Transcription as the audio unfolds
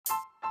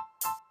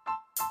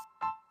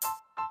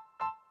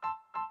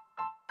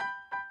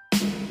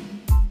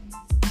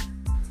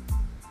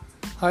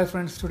Hi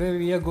friends, today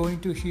we are going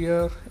to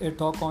hear a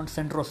talk on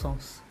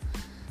centrosomes.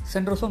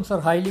 Centrosomes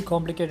are highly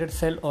complicated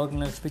cell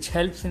organelles which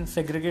helps in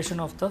segregation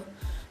of the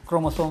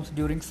chromosomes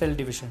during cell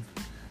division.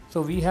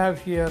 So we have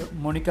here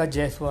Monica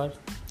Jaiswal,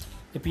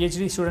 a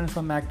PhD student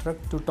from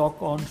MacTruck, to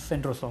talk on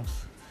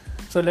centrosomes.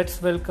 So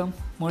let's welcome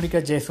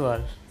Monica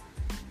Jaiswal.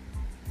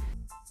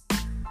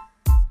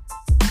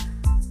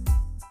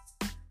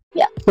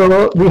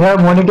 So we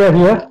have Monica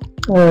here.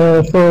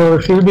 So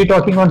she will be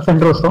talking on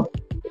centrosome.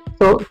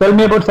 So tell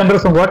me about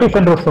centrosome. What is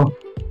centrosome?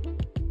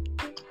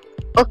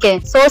 Okay,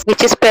 so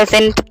which is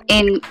present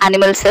in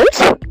animal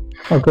cells.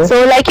 Okay.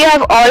 So like you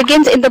have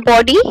organs in the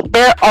body,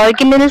 there are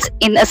organelles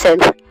in a cell.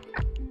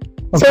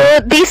 Okay. So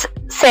these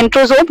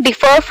centrosome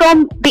differ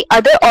from the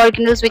other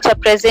organelles which are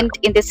present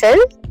in the cell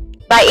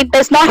by it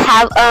does not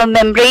have a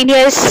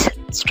membranous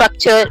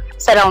structure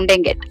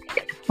surrounding it.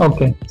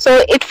 Okay.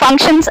 So it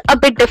functions a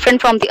bit different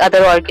from the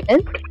other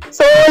organelle.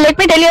 So let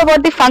me tell you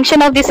about the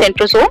function of the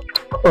centrosome.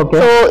 Okay.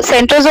 So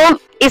centrosome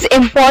is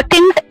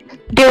important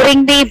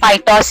during the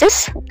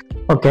mitosis.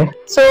 Okay.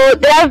 So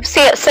there are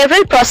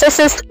several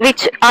processes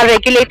which are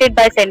regulated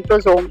by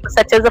centrosome,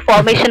 such as the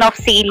formation of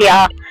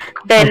cilia,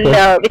 then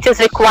which is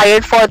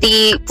required for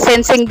the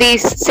sensing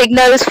these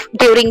signals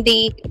during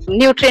the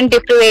nutrient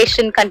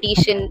deprivation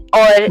condition,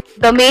 or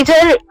the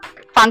major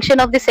function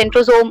of the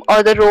centrosome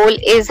or the role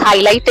is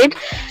highlighted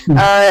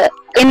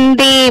in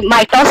the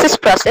mitosis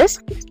process.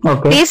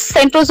 Okay. These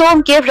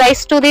centrosome give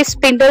rise to the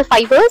spindle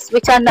fibers,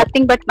 which are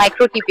nothing but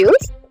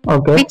microtubules,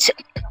 Okay. which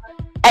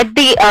at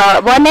the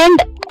one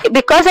end,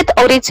 because it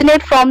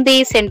originates from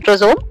the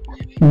centrosome,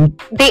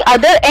 the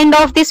other end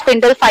of the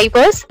spindle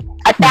fibers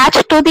attach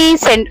to the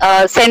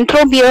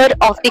centromere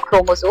of the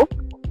chromosome.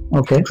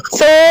 Okay.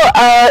 So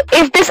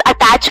if this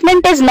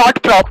attachment is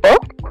not proper,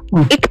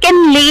 it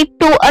can lead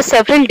to a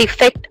several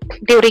defect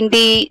during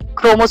the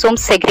chromosome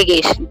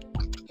segregation.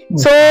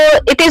 So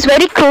it is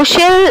very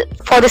crucial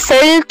for the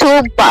cell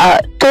to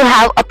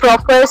have a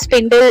proper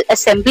spindle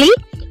assembly,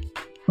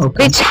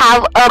 Okay. which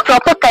have a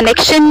proper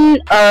connection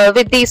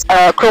with these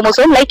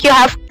chromosome. Like you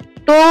have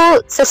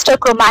two sister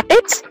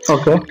chromatids.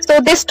 Okay. So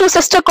these two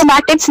sister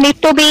chromatids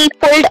need to be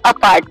pulled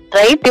apart,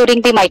 right,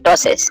 during the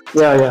mitosis.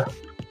 Yeah.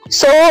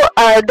 So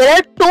there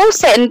are two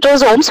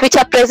centrosomes which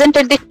are present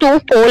at the two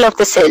pole of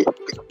the cell.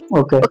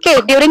 Okay. Okay,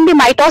 during the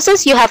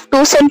mitosis you have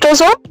two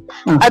centrosomes.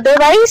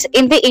 Otherwise,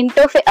 in the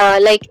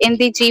like in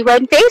the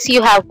G1 phase,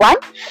 you have one.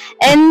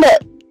 And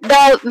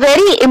the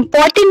very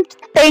important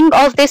thing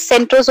of this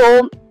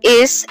centrosome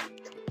is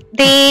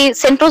the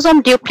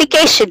centrosome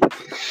duplication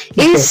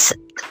is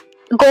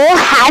go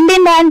hand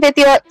in hand with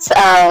your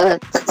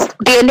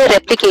DNA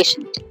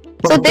replication.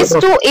 So these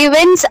two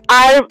events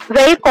are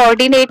well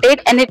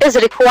coordinated, and it is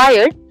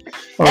required.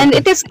 And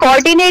it is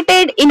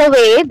coordinated in a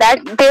way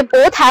that they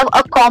both have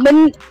a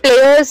common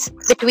players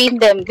between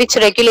them, which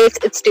regulates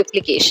its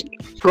duplication.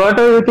 What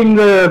are you think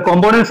the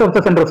components of the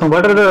centrosome?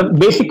 What are the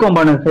basic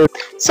components?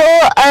 So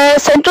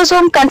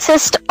centrosome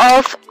consists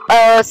of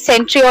a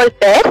centriole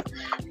pair,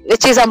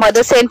 which is a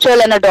mother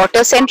centriole and a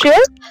daughter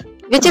centriole,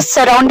 which is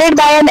surrounded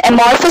by an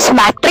amorphous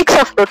matrix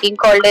of protein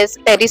called as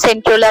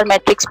pericentriolar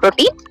matrix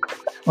protein.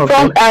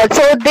 Okay.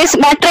 So this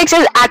matrix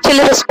is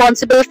actually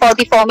responsible for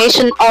the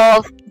formation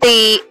of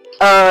the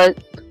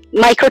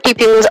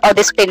microtubules or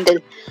the spindle.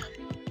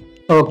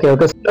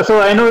 Okay.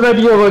 So I know that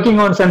you are working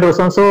on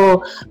centrosome.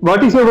 So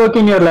what is your work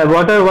in your lab?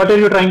 What are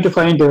you trying to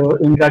find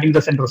in regarding the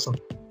centrosome?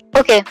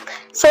 Okay.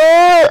 So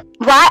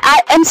why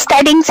I am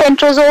studying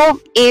centrosome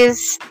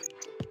is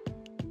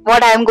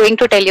what I am going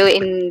to tell you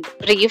in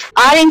brief.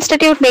 Our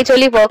institute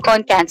majorly work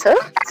on cancer.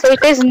 So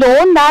it is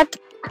known that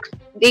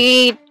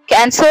the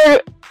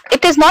cancer,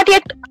 it is not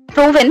yet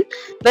proven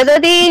whether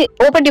the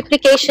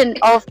overduplication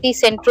of the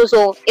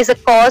centrosome is a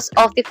cause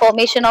of the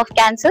formation of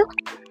cancer,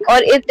 or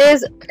it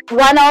is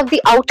one of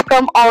the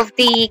outcome of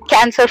the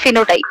cancer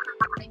phenotype.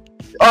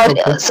 Or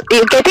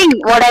you're getting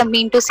what I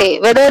mean to say,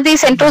 whether the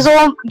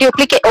centrosome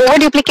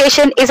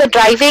overduplication is a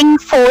driving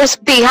force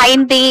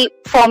behind the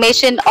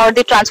formation or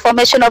the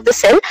transformation of the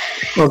cell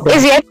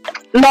is yet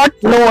not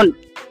known.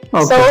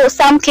 Okay. So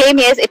some claim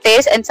yes it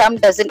is, and some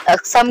doesn't.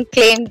 Some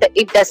claim that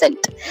it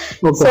doesn't.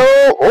 Okay.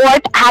 So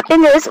what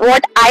happens is,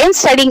 what I am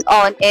studying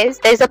on is,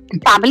 there is a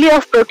family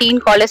of protein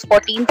called as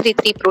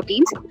 1433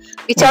 proteins,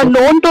 which are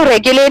known to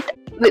regulate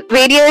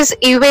various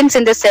events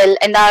in the cell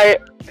and are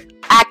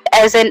act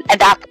as an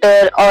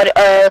adapter or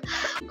a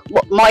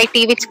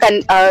moiety which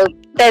can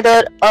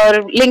tether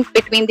or link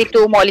between the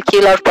two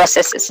molecular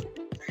processes.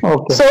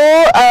 Okay.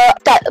 So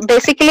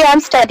basically I'm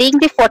studying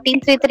the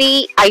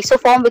 1433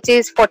 isoform, which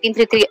is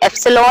 1433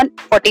 epsilon,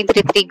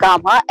 1433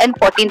 gamma and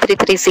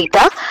 1433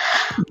 zeta.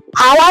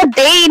 How are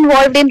they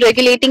involved in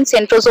regulating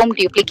centrosome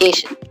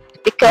duplication?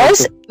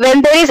 Because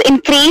when there is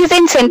increase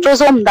in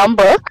centrosome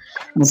number,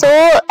 so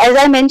as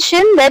I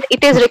mentioned that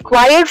it is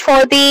required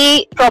for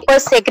the proper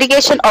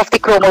segregation of the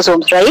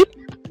chromosomes, right?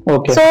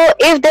 Okay. So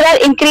if there are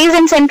increase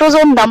in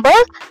centrosome number,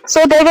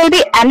 so there will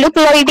be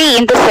aneuploidy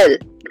in the cell.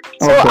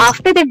 So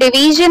after the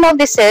division of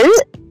the cell,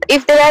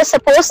 if there are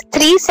suppose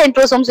 3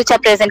 centrosomes which are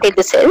present in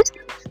the cell,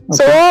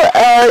 So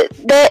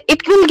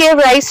it will give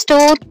rise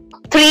to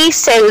 3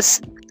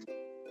 cells,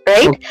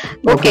 right?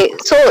 Okay.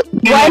 So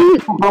one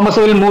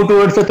chromosome will move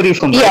towards the 3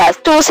 chromosome. Yeah,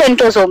 2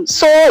 centrosomes.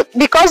 So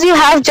because you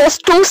have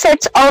just 2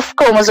 sets of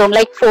chromosome,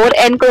 like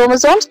 4n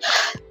chromosomes,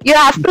 you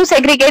have to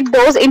segregate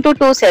those into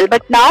 2 cells.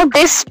 But now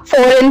this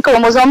 4n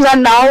chromosomes are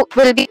now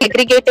will be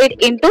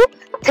segregated into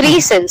 3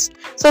 cells.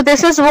 So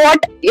this is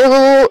what you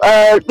will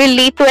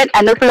lead to an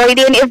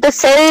aneuploidy, and if the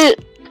cell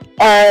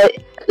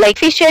like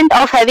deficient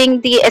of having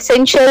the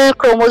essential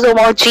chromosome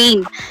or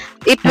gene,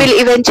 it will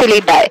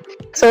eventually die.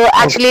 So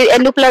actually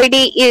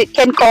aneuploidy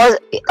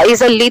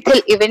is a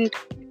lethal event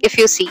if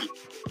you see.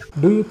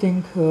 Do you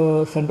think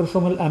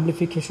centrosomal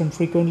amplification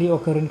frequently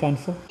occur in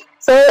cancer?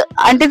 So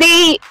under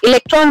the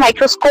electron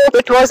microscope,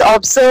 it was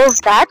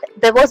observed that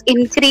there was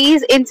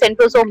increase in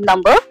centrosome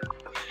number,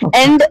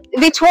 and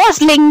which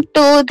was linked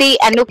to the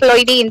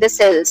aneuploidy in the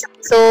cells.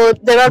 So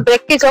there are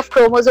breakage of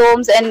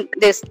chromosomes and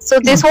this.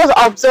 So this was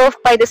observed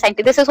by the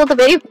scientists. This was the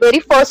very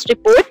first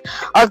report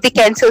of the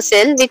cancer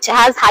cell, which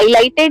has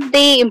highlighted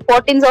the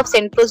importance of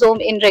centrosome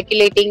in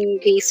regulating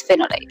these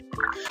phenotypes.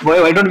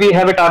 Why don't we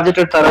have a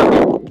targeted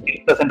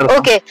therapy? The centrosome?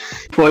 Okay.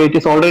 So it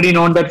is already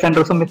known that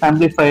centrosome is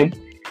amplified.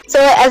 So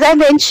as I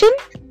mentioned,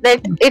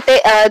 that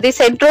the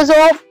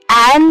centrosome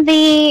and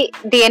the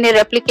DNA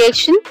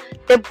replication,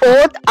 they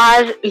both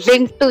are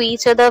linked to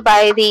each other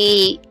by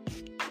the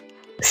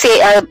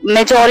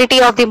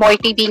majority of the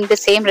moiety being the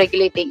same,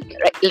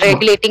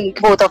 regulating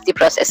both of the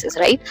processes,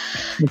 right?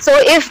 So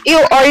if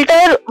you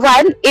alter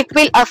one, it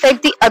will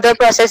affect the other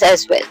process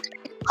as well.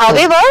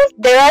 However,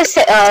 there are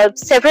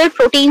several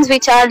proteins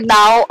which are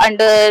now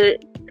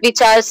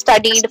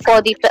studied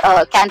for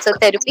the cancer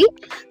therapy.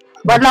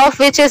 One of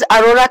which is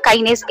Aurora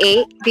kinase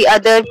A, the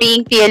other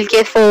being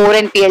PLK4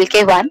 and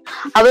PLK1.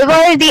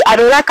 However, the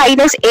Aurora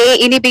kinase A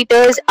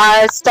inhibitors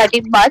are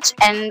studied much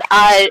and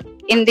are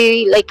in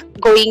the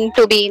going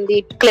to be in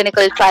the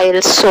clinical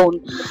trials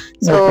soon.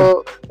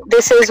 So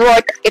this is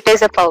what it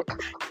is about.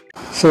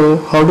 So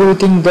how do you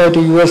think that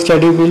your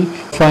study will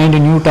find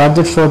new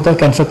targets for the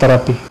cancer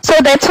therapy? So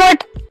that's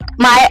what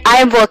I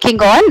am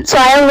working on. So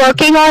I am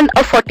working on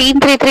a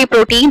 1433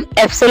 protein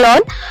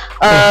epsilon,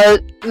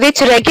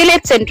 which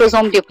regulates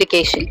centrosome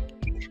duplication.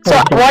 So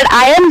what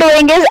I am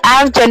doing is I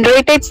have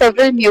generated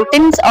several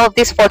mutants of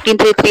this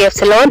 1433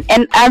 epsilon,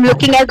 and I am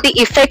looking at the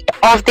effect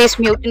of these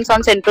mutants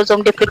on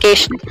centrosome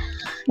duplication.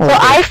 So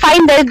I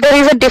find that there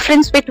is a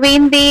difference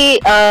between the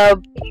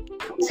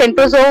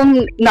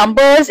centrosome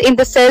numbers in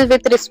the cell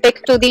with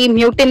respect to the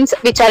mutants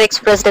which are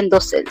expressed in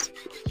those cells.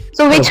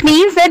 So which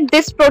means that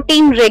this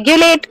protein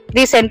regulates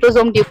the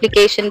centrosome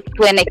duplication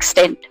to an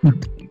extent.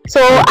 So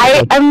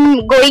I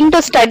am going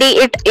to study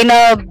it in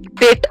a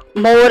bit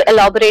more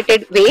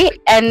elaborated way,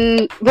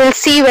 and we'll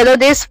see whether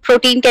this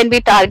protein can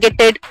be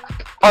targeted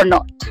or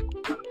not.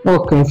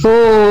 Okay,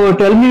 so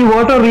tell me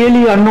what are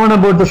really unknown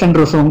about the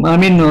centrosome. I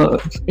mean,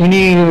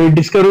 any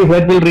discovery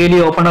that will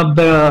really open up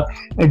the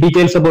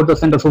details about the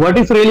centrosome. What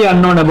is really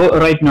unknown about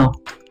right now?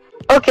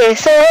 Okay,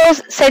 so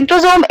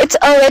centrosome, it's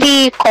a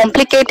very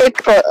complicated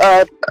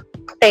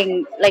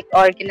thing, like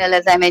organelle,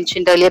 as I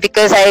mentioned earlier,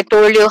 because I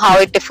told you how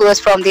it differs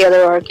from the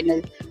other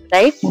organelle,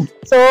 right?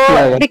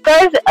 So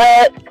because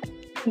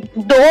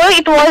though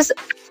it was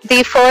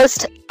the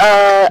first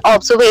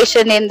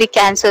observation in the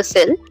cancer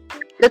cell,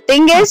 the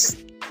thing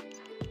is,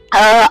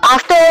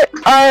 after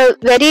a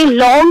very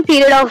long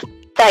period of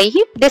time,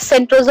 this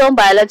centrosome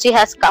biology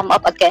has come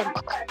up again.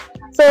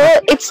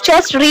 So it's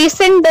just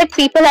recent that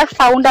people have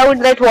found out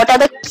that what are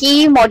the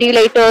key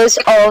modulators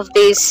of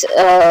this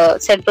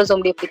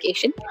centrosome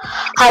duplication.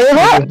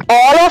 However,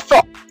 all of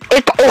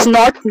it is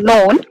not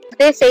known.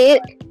 They say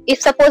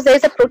if suppose there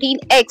is a protein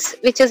X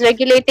which is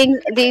regulating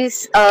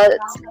this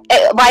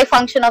Y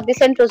function of the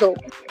centrosome,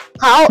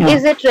 how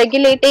is it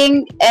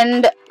regulating,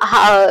 and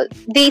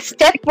the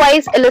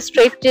stepwise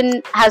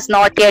illustration has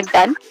not yet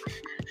done.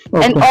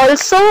 And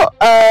also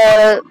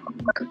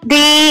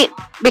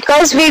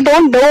because we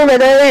don't know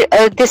whether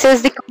this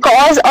is the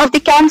cause of the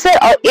cancer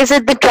or is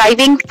it the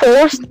driving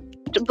force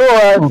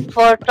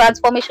for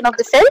transformation of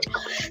the cell.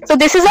 So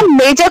this is a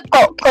major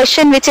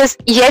question which is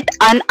yet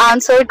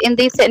unanswered in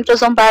the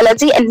centrosome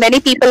biology, and many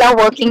people are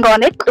working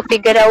on it to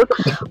figure out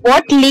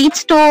what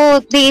leads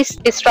to this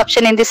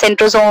disruption in the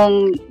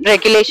centrosome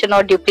regulation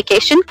or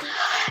duplication,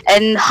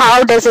 and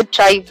how does it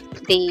drive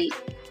the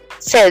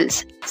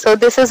cells. So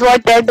this is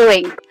what they're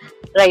doing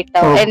right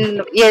now.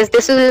 And yes,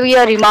 this will be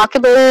a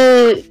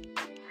remarkable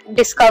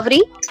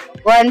discovery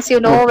once you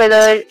know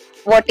whether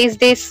what is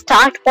the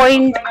start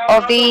point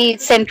of the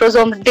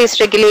centrosome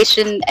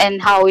dysregulation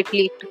and how it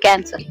leads to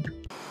cancer.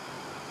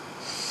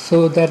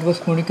 So that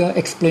was Monica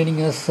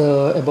explaining us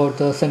about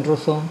the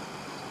centrosome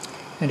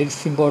and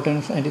its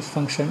importance and its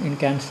function in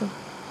cancer.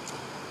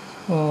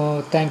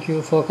 Thank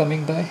you for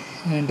coming by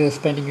and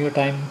spending your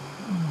time,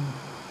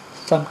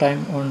 some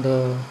time on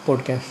the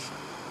podcast.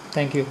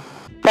 Thank you.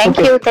 Thank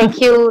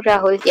you,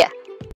 Rahul. Yeah.